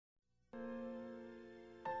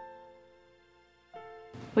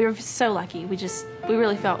We were so lucky. We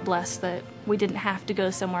really felt blessed that we didn't have to go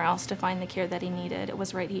somewhere else to find the care that he needed. It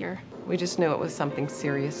was right here. We just knew it was something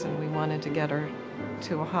serious, and we wanted to get her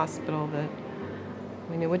to a hospital that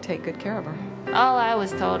we knew would take good care of her. All I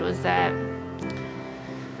was told was that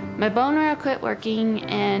my bone marrow quit working,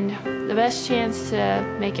 and the best chance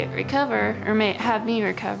to make it recover, or have me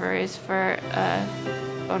recover, is for a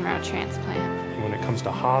bone marrow transplant. When it comes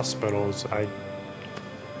to hospitals, I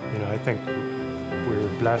think we're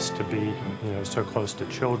blessed to be, so close to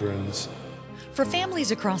children's. For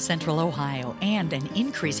families across Central Ohio and an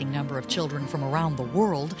increasing number of children from around the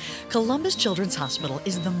world, Columbus Children's Hospital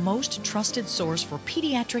is the most trusted source for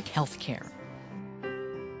pediatric health care.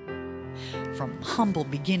 From humble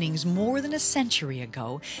beginnings more than a century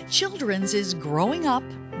ago, Children's is growing up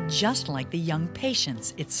just like the young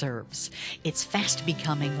patients it serves. It's fast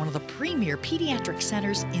becoming one of the premier pediatric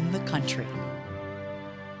centers in the country.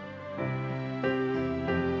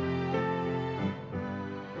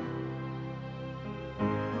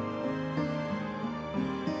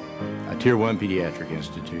 A Tier 1 pediatric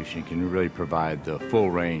institution can really provide the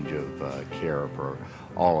full range of care for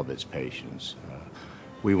all of its patients.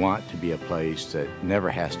 We want to be a place that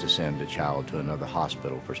never has to send a child to another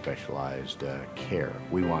hospital for specialized care.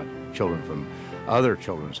 We want children from other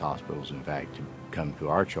children's hospitals, in fact, to come to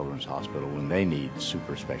our children's hospital when they need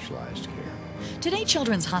super specialized care. Today,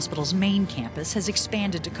 Children's Hospital's main campus has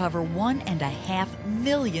expanded to cover 1.5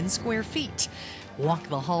 million square feet. Walk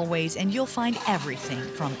the hallways and you'll find everything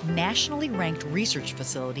from nationally ranked research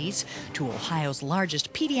facilities to Ohio's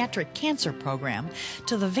largest pediatric cancer program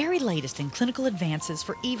to the very latest in clinical advances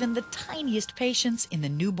for even the tiniest patients in the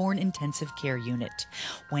newborn intensive care unit.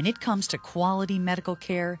 When it comes to quality medical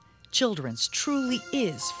care, Children's truly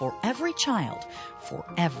is for every child, for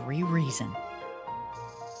every reason.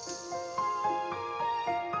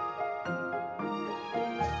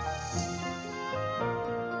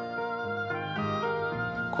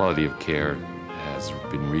 Quality of care has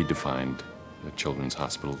been redefined at Children's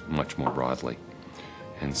Hospital much more broadly.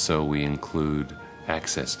 And so we include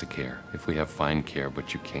access to care. If we have fine care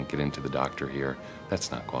but you can't get into the doctor here, that's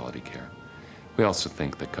not quality care. We also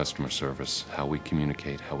think that customer service, how we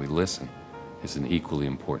communicate, how we listen, is an equally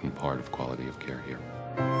important part of quality of care here.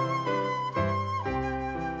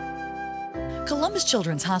 Columbus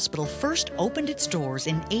Children's Hospital first opened its doors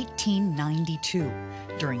in 1892.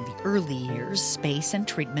 During the early years, space and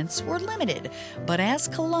treatments were limited, but as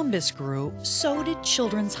Columbus grew, so did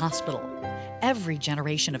Children's Hospital. Every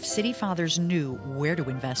generation of city fathers knew where to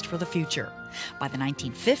invest for the future. By the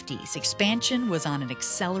 1950s, expansion was on an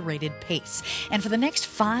accelerated pace, and for the next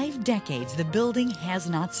 5 decades, the building has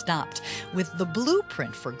not stopped, with the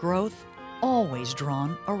blueprint for growth always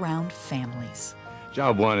drawn around families.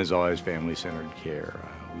 Job one is always family-centered care.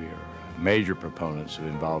 We are major proponents of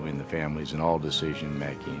involving the families in all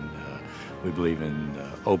decision-making. We believe in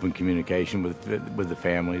open communication with the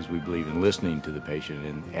families. We believe in listening to the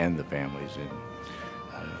patient and the families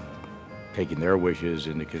and taking their wishes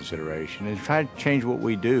into consideration and trying to change what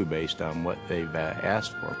we do based on what they've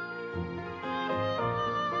asked for.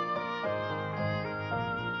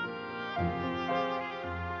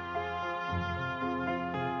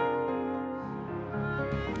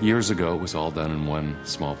 Years ago, it was all done in one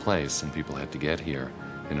small place, and people had to get here.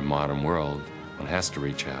 In a modern world, one has to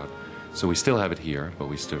reach out. So we still have it here, but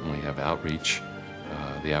we certainly have outreach.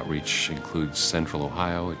 The outreach includes Central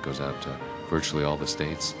Ohio. It goes out to virtually all the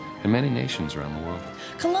states and many nations around the world.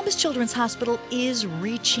 Columbus Children's Hospital is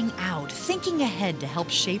reaching out, thinking ahead to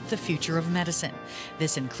help shape the future of medicine.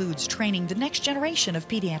 This includes training the next generation of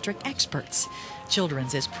pediatric experts.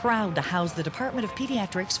 Children's is proud to house the Department of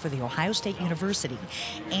Pediatrics for The Ohio State University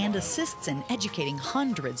and assists in educating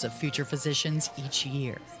hundreds of future physicians each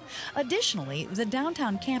year. Additionally, the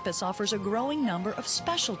downtown campus offers a growing number of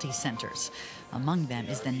specialty centers. Among them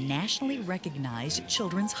is the nationally recognized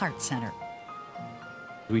Children's Heart Center.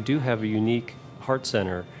 We do have a unique heart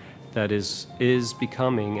center that is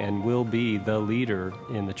becoming and will be the leader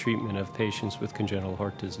in the treatment of patients with congenital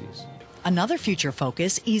heart disease. Another future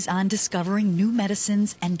focus is on discovering new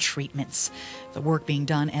medicines and treatments. The work being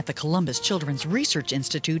done at the Columbus Children's Research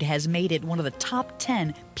Institute has made it one of the top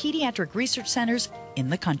 10 pediatric research centers in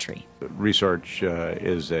the country. Research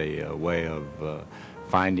is a way of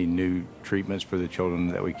finding new treatments for the children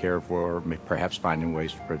that we care for, perhaps finding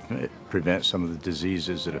ways to prevent some of the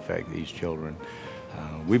diseases that affect these children.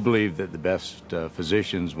 We believe that the best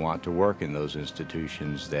physicians want to work in those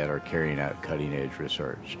institutions that are carrying out cutting-edge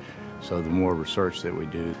research. So the more research that we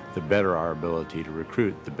do, the better our ability to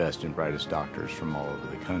recruit the best and brightest doctors from all over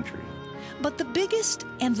the country. But the biggest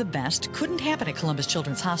and the best couldn't happen at Columbus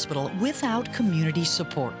Children's Hospital without community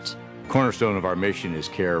support. Cornerstone of our mission is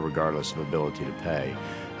care regardless of ability to pay.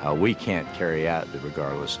 We can't carry out the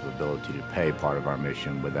regardless of ability to pay part of our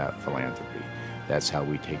mission without philanthropy. That's how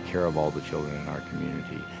we take care of all the children in our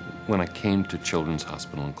community. When I came to Children's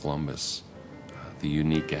Hospital in Columbus, the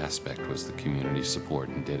unique aspect was the community support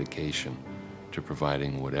and dedication to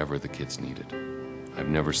providing whatever the kids needed. I've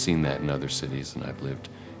never seen that in other cities, and I've lived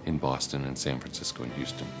in Boston and San Francisco and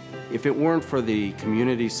Houston. If it weren't for the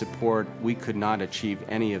community support, we could not achieve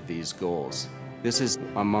any of these goals. This is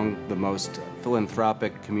among the most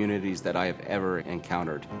philanthropic communities that I have ever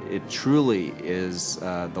encountered. It truly is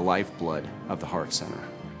the lifeblood of the Heart Center.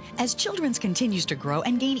 As Children's continues to grow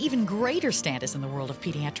and gain even greater status in the world of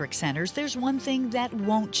pediatric centers, there's one thing that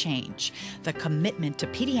won't change: the commitment to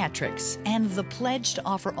pediatrics and the pledge to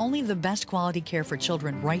offer only the best quality care for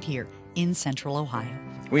children right here in Central Ohio.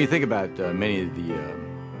 When you think about many of the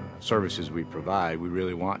services we provide, we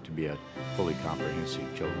really want to be a fully comprehensive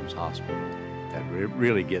children's hospital that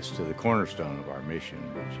really gets to the cornerstone of our mission,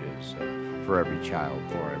 which is for every child,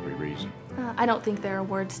 for every reason. I don't think there are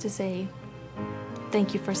words to say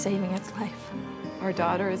thank you for saving its life. Our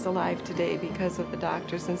daughter is alive today because of the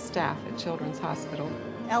doctors and staff at Children's Hospital.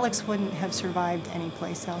 Alex wouldn't have survived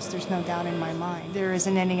anyplace else, there's no doubt in my mind. There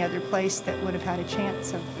isn't any other place that would have had a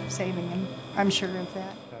chance of saving him. I'm sure of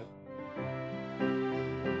that.